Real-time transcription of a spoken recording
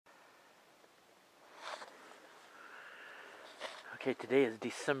Okay, today is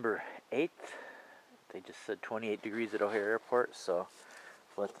December 8th. They just said 28 degrees at O'Hare Airport, so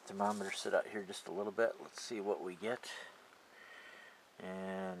we'll let the thermometer sit out here just a little bit. Let's see what we get.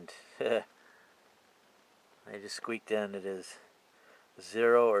 And I just squeaked in. It is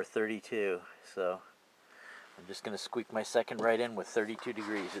 0 or 32, so I'm just going to squeak my second right in with 32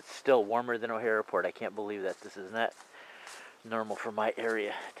 degrees. It's still warmer than O'Hare Airport. I can't believe that. This is not normal for my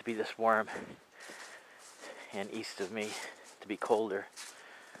area to be this warm, and east of me to be colder.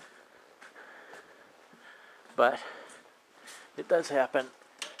 But it does happen.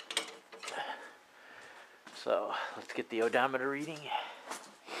 So let's get the odometer reading.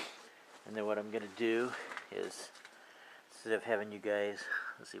 And then what I'm going to do is, instead of having you guys,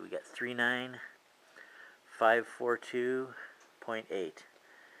 let's see, we got 39542.8.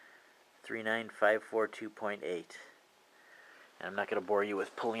 39542.8. And I'm not going to bore you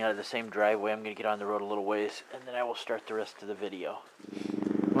with pulling out of the same driveway. I'm going to get on the road a little ways, and then I will start the rest of the video.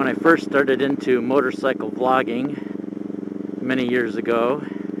 When I first started into motorcycle vlogging many years ago,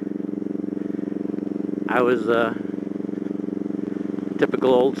 I was a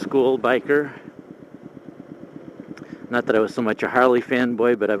typical old school biker. Not that I was so much a Harley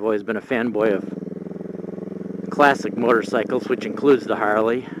fanboy, but I've always been a fanboy of classic motorcycles, which includes the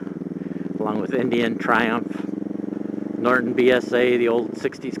Harley, along with Indian, Triumph, Norton BSA, the old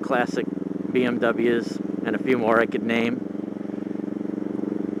 60s classic BMWs, and a few more I could name.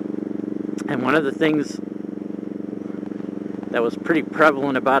 And one of the things that was pretty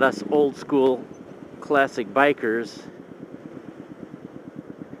prevalent about us old school classic bikers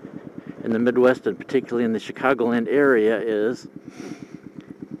in the Midwest, and particularly in the Chicagoland area, is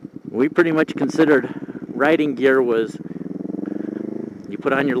we pretty much considered riding gear was you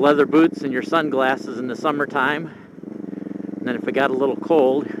put on your leather boots and your sunglasses in the summertime, and then if it got a little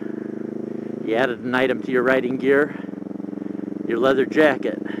cold, you added an item to your riding gear, your leather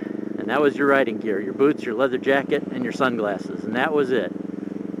jacket. And that was your riding gear, your boots, your leather jacket, and your sunglasses. And that was it.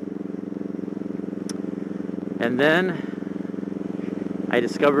 And then I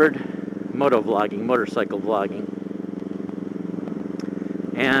discovered motovlogging, motorcycle vlogging.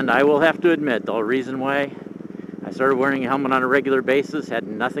 And I will have to admit, the reason why I started wearing a helmet on a regular basis had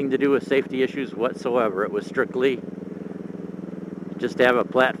nothing to do with safety issues whatsoever. It was strictly just to have a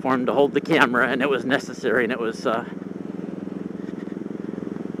platform to hold the camera, and it was necessary, and it was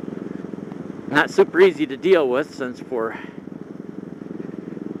not super easy to deal with, since for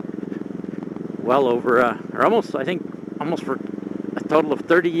well over, or almost for a total of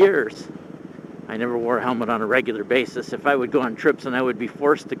 30 years, I never wore a helmet on a regular basis. If I would go on trips and I would be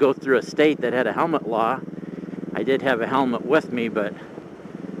forced to go through a state that had a helmet law, I did have a helmet with me, but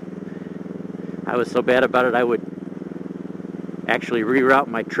I was so bad about it I would actually reroute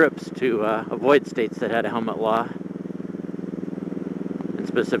my trips to avoid states that had a helmet law, and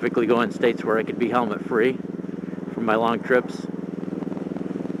specifically go in states where I could be helmet free for my long trips.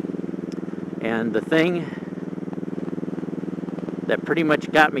 And the thing that pretty much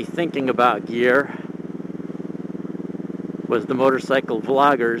got me thinking about gear was the motorcycle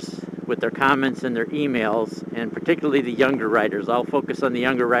vloggers with their comments and their emails, and particularly the younger riders. I'll focus on the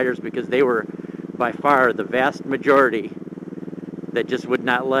younger riders because they were by far the vast majority that just would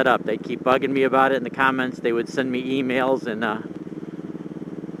not let up. They'd keep bugging me about it in the comments. They would send me emails, and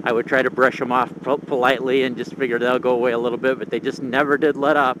I would try to brush them off politely and just figure they'll go away a little bit, but they just never did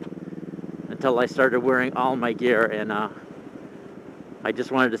let up until I started wearing all my gear. And I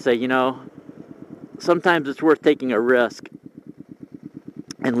just wanted to say, sometimes it's worth taking a risk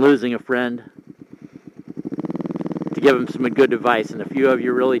and losing a friend to give them some good advice. And a few of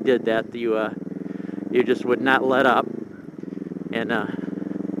you really did that. You just would not let up. And it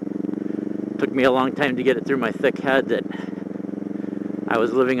took me a long time to get it through my thick head that I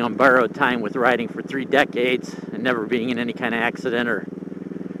was living on borrowed time with riding for 3 decades and never being in any kind of accident or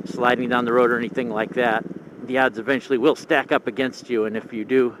sliding down the road or anything like that. The odds eventually will stack up against you, and if you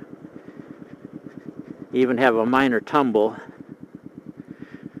do even have a minor tumble,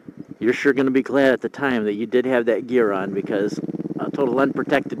 you're sure going to be glad at the time that you did have that gear on, because a total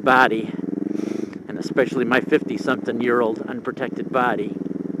unprotected body, and especially my 50-something-year-old unprotected body,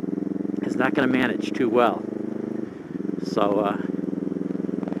 is not going to manage too well. So,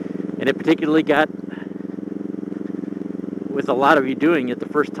 and it particularly got with a lot of you doing it. The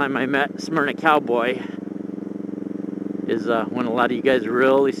first time I met Smyrna Cowboy is when a lot of you guys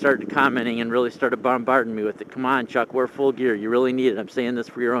really started commenting and really started bombarding me with it. Come on, Chuck, wear full gear. You really need it. I'm saying this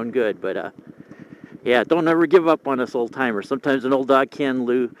for your own good. But, yeah, don't ever give up on us old timers. Sometimes an old dog can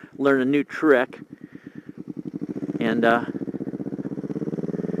learn a new trick. And I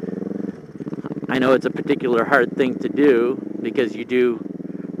know it's a particular hard thing to do, because you do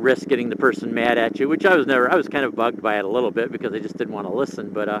risk getting the person mad at you, which I was kind of bugged by it a little bit because I just didn't want to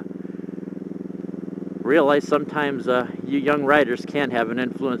listen, but realize sometimes you young riders can have an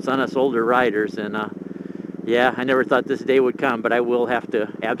influence on us older riders, and yeah, I never thought this day would come, but I will have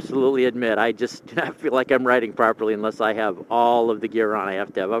to absolutely admit, I just do not feel like I'm riding properly unless I have all of the gear on. I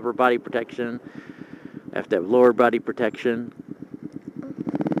have to have upper body protection, I have to have lower body protection.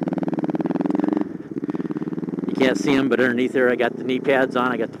 You can't see them, but underneath there I got the knee pads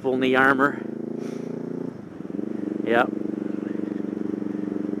on, I got the full knee armor. Yep.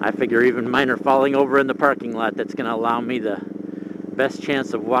 I figure even minor falling over in the parking lot, that's going to allow me the best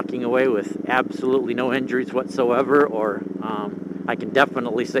chance of walking away with absolutely no injuries whatsoever, or I can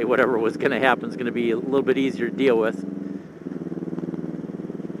definitely say whatever was going to happen is going to be a little bit easier to deal with.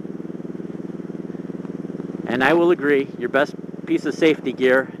 And I will agree, your best piece of safety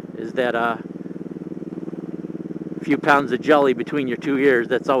gear is that few pounds of jelly between your two ears.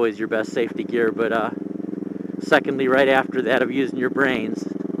 That's always your best safety gear. But secondly, right after that, of using your brains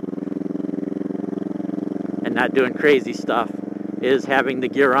and not doing crazy stuff, is having the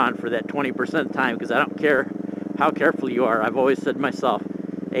gear on for that 20% of the time, because I don't care how careful you are. I've always said to myself,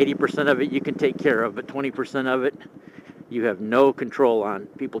 80% of it you can take care of, but 20% of it you have no control on.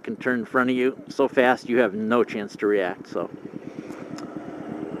 People can turn in front of you so fast you have no chance to react. So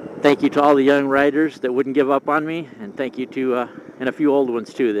thank you to all the young riders that wouldn't give up on me, and thank you to and a few old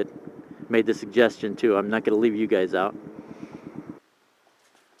ones too that made the suggestion too. I'm not going to leave you guys out.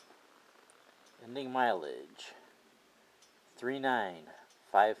 Ending mileage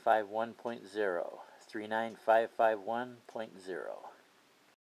 39551.0. 39551.0.